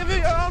 I will give you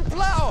your own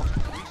plow.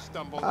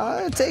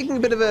 Taking a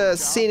bit of a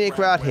scenic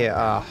route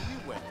here.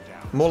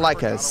 More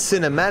like a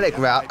cinematic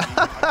route.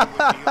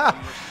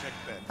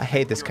 I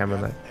hate this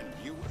cameraman.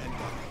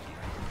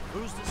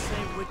 Who's to say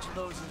which of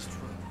those is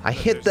true? I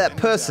hit that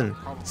person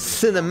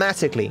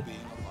cinematically.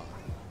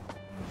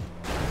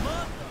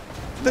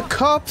 The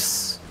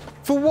cops?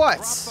 For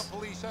what?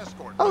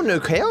 Oh, no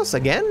chaos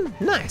again?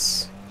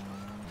 Nice.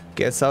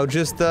 Guess I'll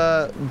just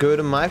go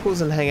to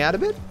Michael's and hang out a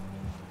bit.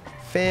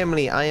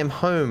 Family, I am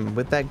home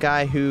with that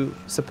guy who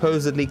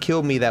supposedly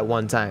killed me that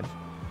one time.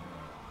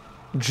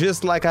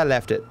 Just like I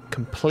left it,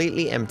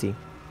 completely empty.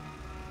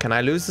 Can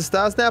I lose the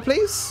stars now,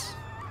 please?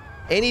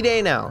 Any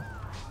day now.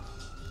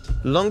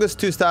 Longest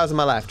 2 stars in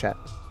my life, chat.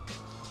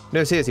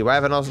 No, seriously, why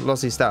haven't I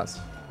lost these stars?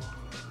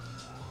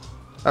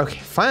 Okay,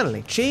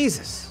 finally,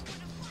 Jesus.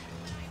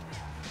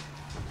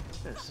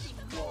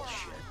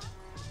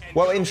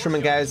 What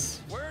instrument,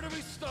 guys?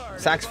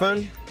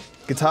 Saxophone?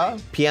 Guitar?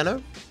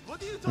 Piano?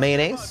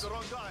 Mayonnaise?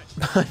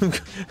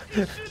 I've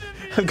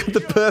got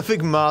the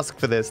perfect mask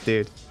for this,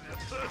 dude.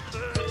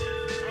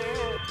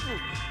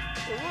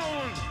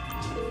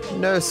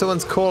 No,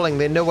 someone's calling.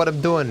 They know what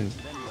I'm doing.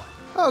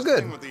 Oh,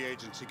 good.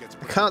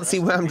 I can't see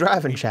where I'm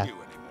driving, chat.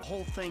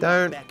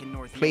 Don't,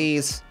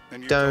 please,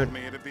 don't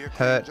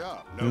hurt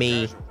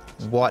me.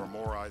 What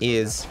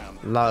is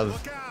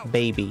love,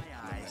 baby?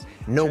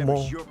 No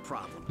more.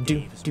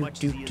 Do do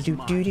do do do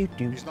do do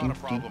do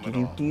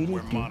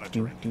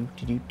do do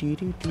do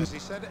do do.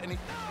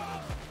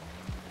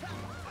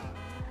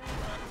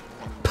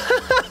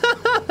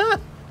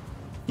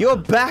 You're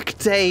back,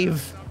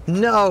 Dave.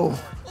 No.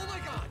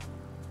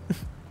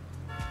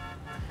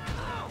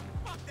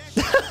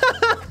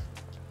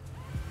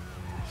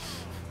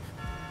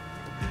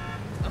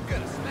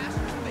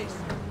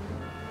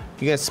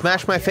 You gonna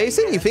smash my face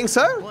in? You think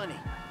so?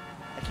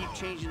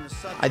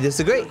 I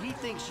disagree.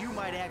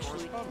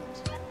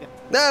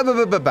 No,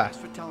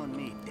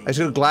 I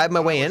should glide my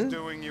way in.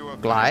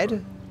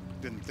 Glide.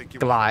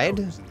 Glide.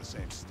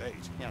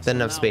 Then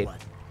enough speed.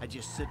 I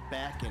just sit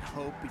back and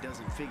hope he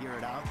doesn't figure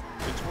it out.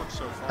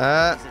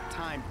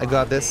 I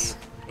got this.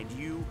 And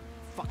you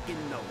fucking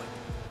know it.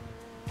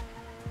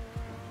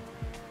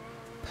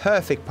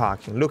 Perfect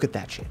parking. Look at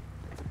that shit.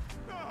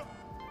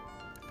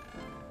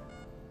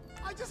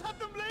 I just have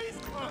them blazed.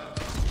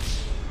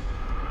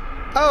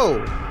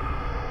 Oh.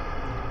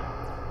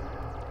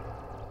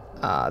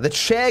 The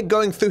chair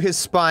going through his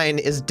spine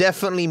is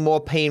definitely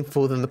more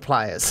painful than the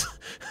pliers.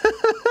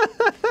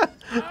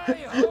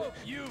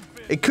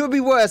 It could be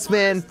worse,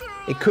 man.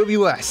 It could be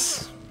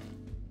worse.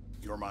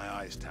 You're my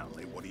eyes,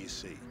 Townley. What do you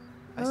see?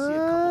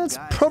 It's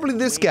probably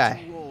this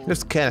guy.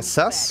 Looks kind of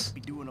sus.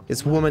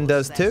 This woman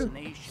does too.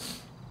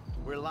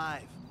 We're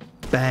live.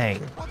 Bang.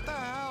 What the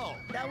hell?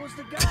 That was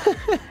the guy.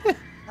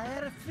 I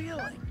had a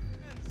feeling.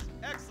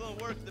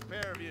 Excellent work, the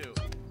pair of you.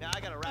 Now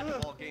I got a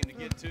racquetball game to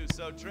get to,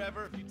 so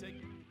Trevor, if you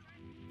take.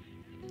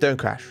 Don't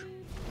crash.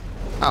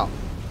 Oh.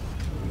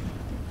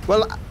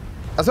 Well, I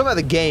was talking about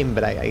the game,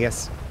 but I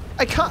guess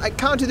I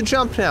can't do the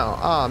jump now.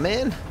 Oh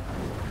man.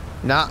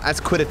 Nah, that's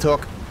quitter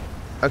talk.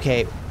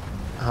 Okay,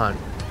 hon.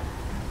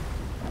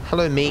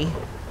 Hello, me.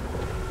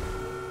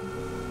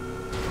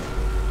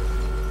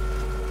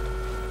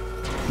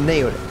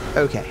 Nailed it.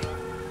 Okay.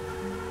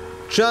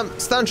 Jump.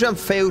 Stunt jump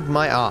failed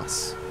my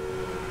ass.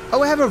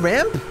 Oh, I have a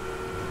ramp?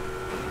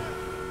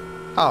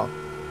 Oh.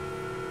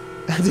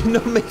 I did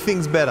not make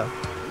things better.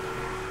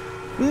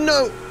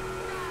 No!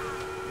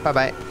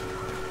 Bye-bye.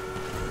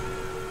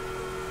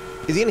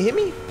 Is he gonna hit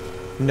me?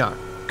 No.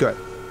 Good.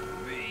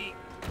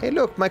 Hey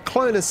look, my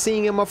clone is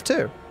seeing him off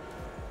too.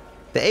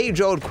 The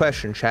age-old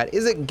question, chat.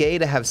 Is it gay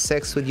to have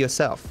sex with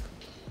yourself?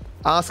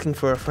 Asking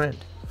for a friend.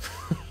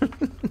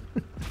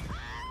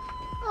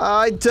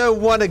 I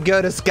don't want to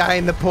go to Sky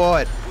in the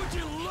Port.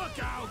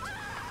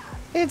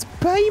 It's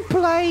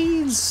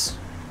Beyblades.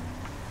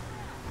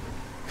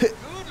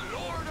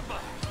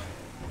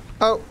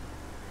 Oh.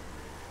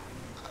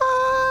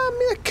 I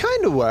mean, it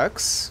kind of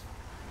works.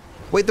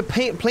 Wait, the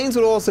planes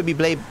will also be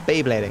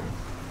Beyblading.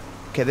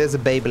 Okay, there's a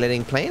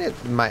Beyblading plane.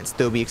 It might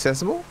still be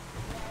accessible.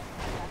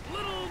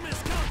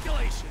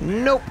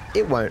 Nope,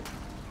 it won't.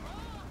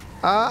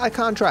 I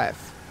can't drive.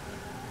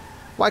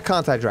 Why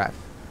can't I drive?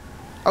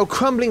 Oh,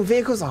 crumbling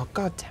vehicles? Oh,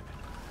 god damn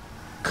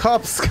it.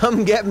 Cops,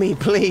 come get me,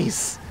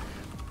 please.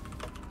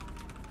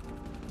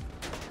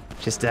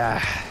 Just,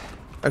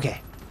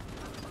 okay.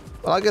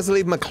 Well, I guess I'll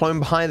leave my clone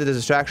behind as a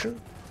distraction.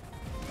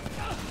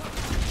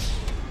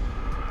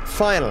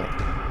 Finally.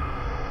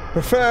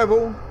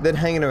 Preferable than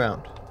hanging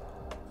around.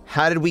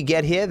 How did we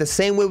get here? The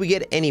same way we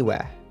get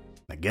anywhere.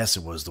 I guess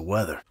it was the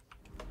weather.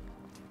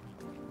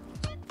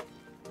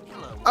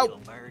 Hello, Oh. little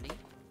birdie.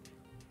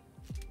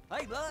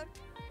 Hey, bud.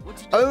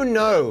 What you Oh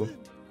no.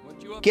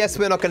 Guess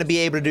we're not going to be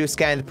able to do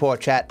Sky in the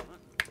Port, chat.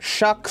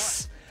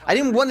 Shucks. I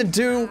didn't want to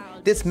do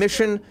this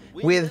mission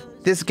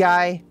with this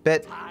guy,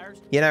 but,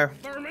 you know,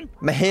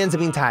 my hands have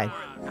been tied.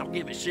 I don't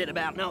give a shit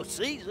about no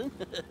season.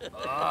 Don't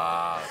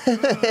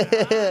let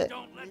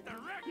the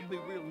record be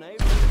real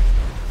neighbor.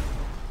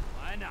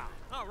 Why not?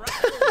 All right.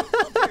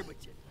 I'll be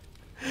with you.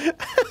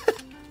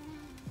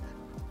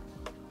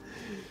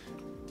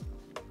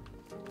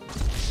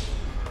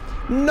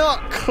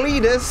 Not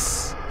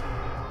Cletus,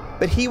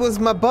 but he was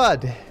my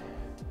bud.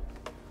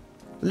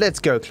 Let's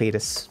go,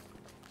 Cletus.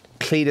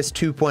 Cletus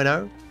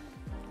 2.0.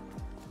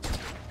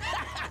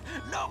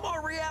 No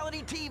more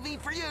reality TV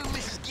for you,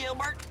 Mrs.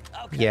 Gilbert.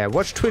 Okay. Yeah,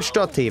 watch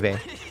twitch.tv.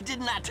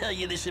 Didn't I tell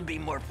you this would be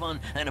more fun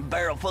than a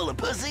barrel full of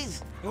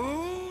pussies?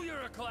 Ooh,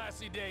 you're a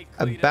classy date,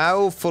 A Cletus.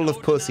 barrel full No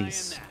of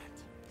pussies. denying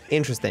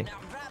Interesting. Now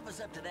drive us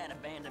up to that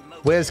abandoned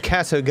motel. Where's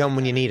Cato Gun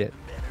when you need it?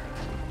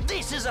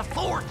 This is a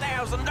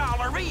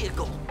 $4,000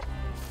 vehicle.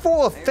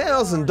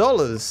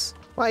 $4,000?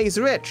 Why, he's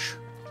rich.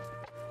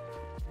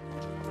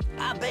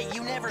 I bet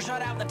you never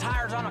shut out the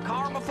tires on a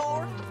car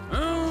before.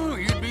 Oh,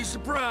 you'd be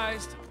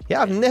surprised.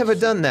 Yeah, I've never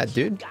done that,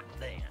 dude.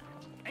 Goddamn.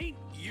 Ain't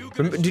you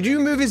gonna Did you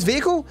remove his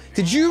vehicle?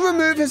 Did you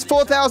remove his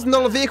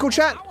 $4,000 vehicle,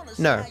 chat? I wanna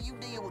see No. how you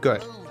deal with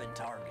Good. a moving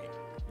target.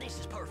 This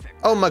is perfect.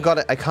 Oh my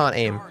god, I can't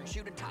aim. Car and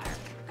shoot a tire.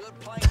 Good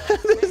plan.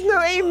 There's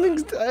no aiming,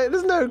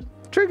 there's no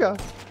trigger.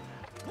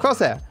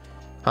 Crosshair.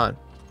 Hold on.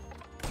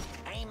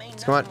 Aim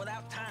ain't Come on. nothing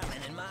without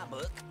timing in my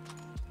book.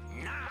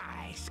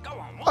 Nice. Go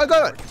on. I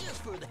got it.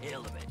 Just for the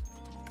hell of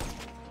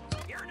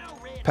it. You're no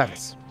red.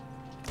 Perfect.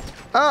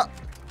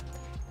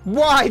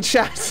 Why,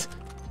 chat? Seen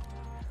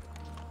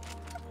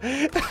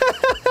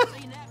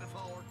that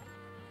before.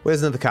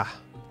 Where's another car?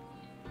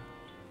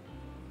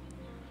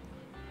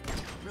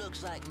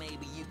 Looks like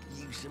maybe you could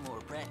use some more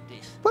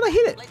practice. What, I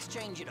hit it? Let's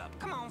change it up.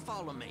 Come on,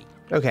 follow me.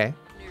 Okay.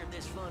 Near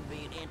this fun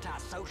being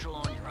antisocial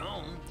on your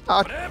own.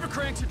 Whatever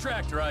cranks your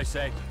tractor, I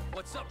say.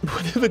 What's up?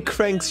 Whatever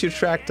cranks your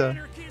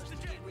tractor.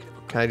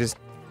 Can I just...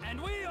 And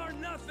we are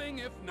nothing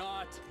if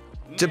not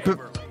Dip-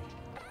 neighborly.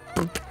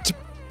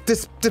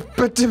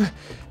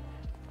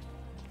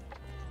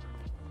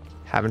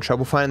 Having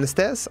trouble finding the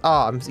stairs?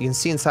 Oh, you can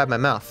see inside my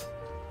mouth.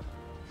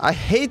 I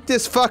hate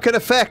this fucking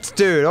effect,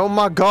 dude. Oh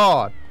my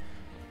god.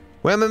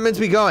 Where am I meant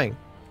to be going?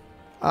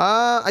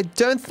 I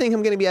don't think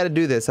I'm gonna be able to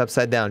do this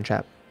upside down,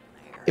 chap.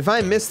 If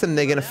I miss them,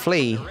 they're gonna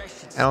flee,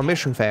 and our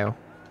mission fail.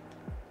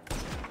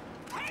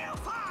 Hey,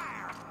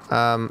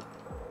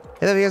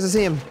 there he goes, I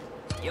see him.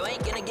 You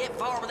ain't gonna get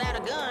far without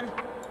a gun.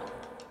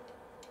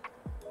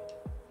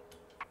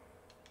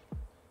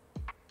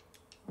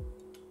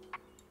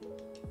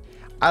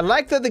 I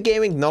like that the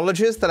game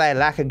acknowledges that I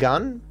lack a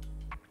gun,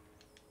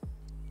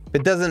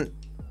 but doesn't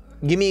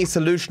give me a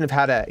solution of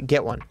how to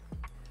get one.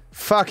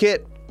 Fuck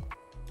it.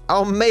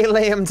 I'll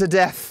melee him to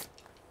death.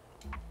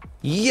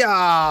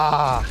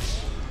 Yeah.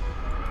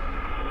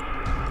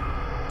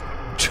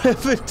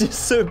 Trevor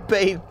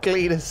disobeyed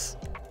Cletus.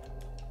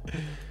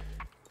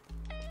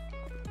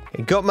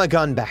 I got my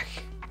gun back.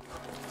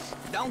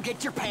 Don't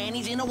get your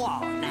panties in a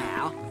wad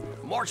now.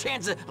 More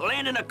chance of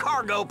landing a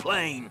cargo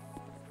plane.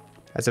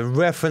 As a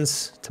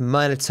reference to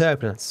minor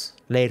turbulence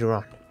later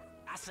on.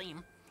 I see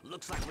him.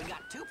 Looks like we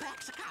got 2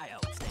 packs of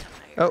coyotes down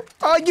there.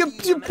 Oh,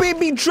 you made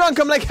me drunk.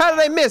 I'm like, how did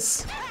I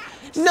miss?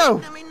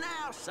 No.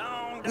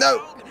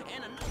 No.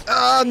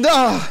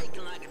 No.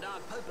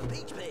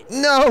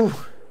 No.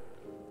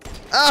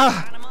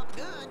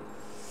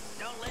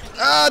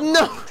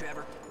 No.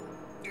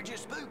 You're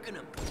just spooking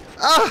him.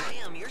 Ah.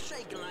 Damn, you're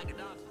shaking like a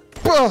dog.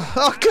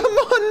 Oh, come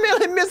on,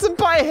 man. I miss him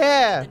by a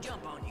hair.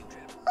 Jump on you,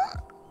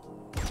 Trevor.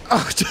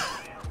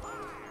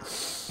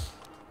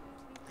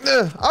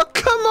 Oh,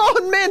 come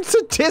on, man.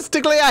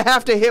 Statistically, I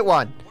have to hit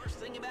one. Worst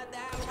thing about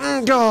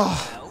that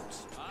Oh,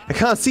 I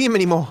can't see him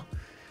anymore.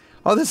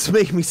 Oh, this is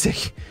making me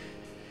sick.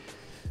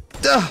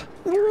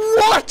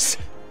 What?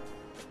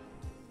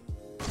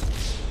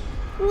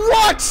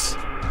 What?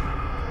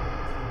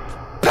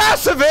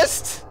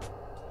 Pacifist?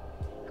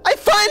 I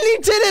finally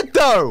did it,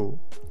 though.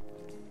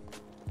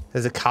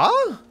 There's a car?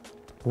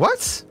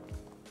 What?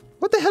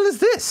 What the hell is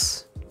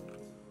this?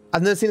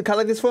 I've never seen a car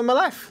like this before in my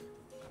life.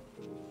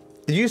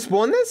 Did you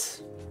spawn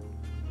this?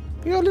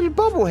 You got a little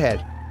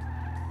bobblehead.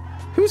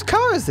 Whose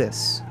car is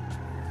this?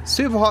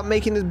 Super hot,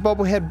 making this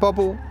bobblehead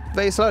bubble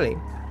very slowly.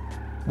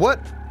 What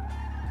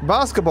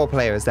basketball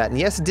player is that? And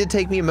yes, it did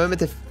take me a moment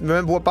to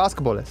remember what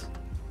basketball is.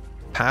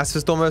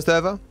 Pacifist almost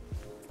over.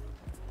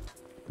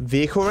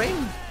 Vehicle ring?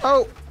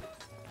 Oh.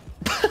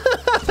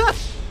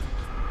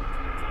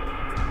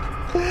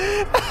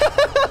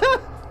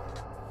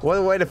 What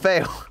a way to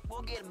fail.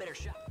 We'll get a better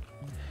shot.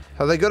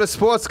 Oh, they got a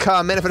sports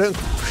car, man. If I don't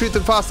shoot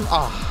them fast enough.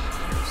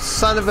 Oh,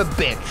 son of a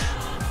bitch.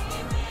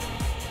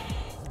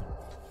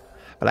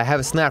 But I have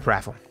a sniper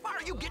rifle. Why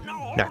are you getting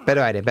all No,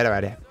 better idea, better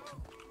idea.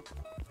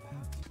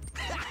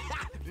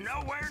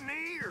 Nowhere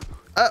near.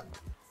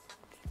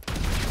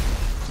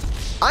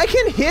 I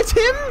can hit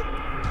him?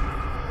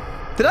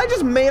 Did I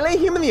just melee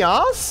him in the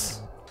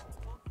ass?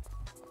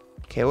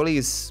 Okay, well,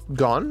 he's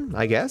gone,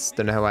 I guess.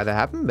 Don't know why that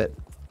happened, but...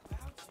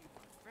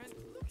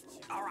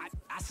 All right,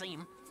 I see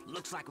him.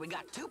 Looks like we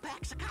got 2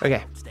 packs of Okay.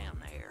 coyotes down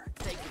there.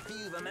 Take a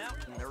few of them out,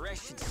 and the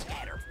rest should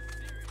scatter.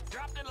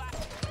 Dropped it like...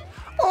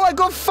 Oh, I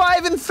got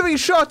 5 in 3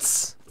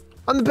 shots!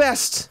 I'm the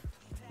best.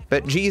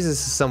 But Jesus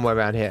is somewhere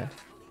around here.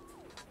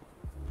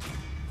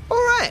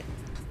 Alright.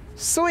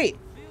 Sweet.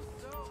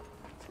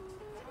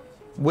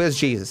 Where's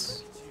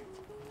Jesus?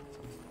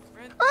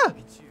 Ah!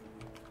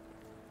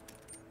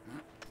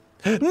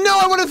 No,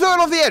 I want to throw it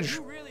off the edge!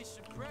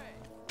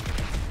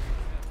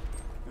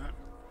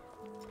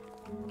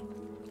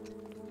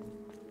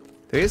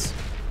 There he is.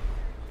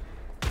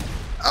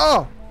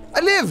 Oh!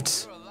 I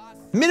lived!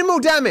 Minimal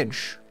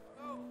damage.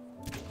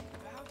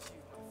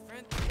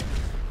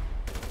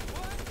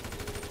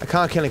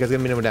 can't kill it because it's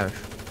gonna be no damage.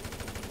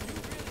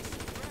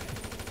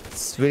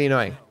 It's really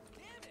annoying.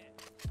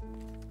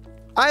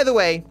 Either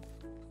way,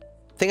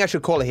 I think I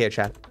should call it here,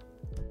 chat.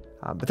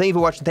 But thank you for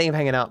watching, thank you for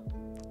hanging out,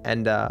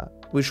 and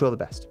wish you all the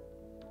best.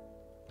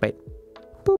 Wait.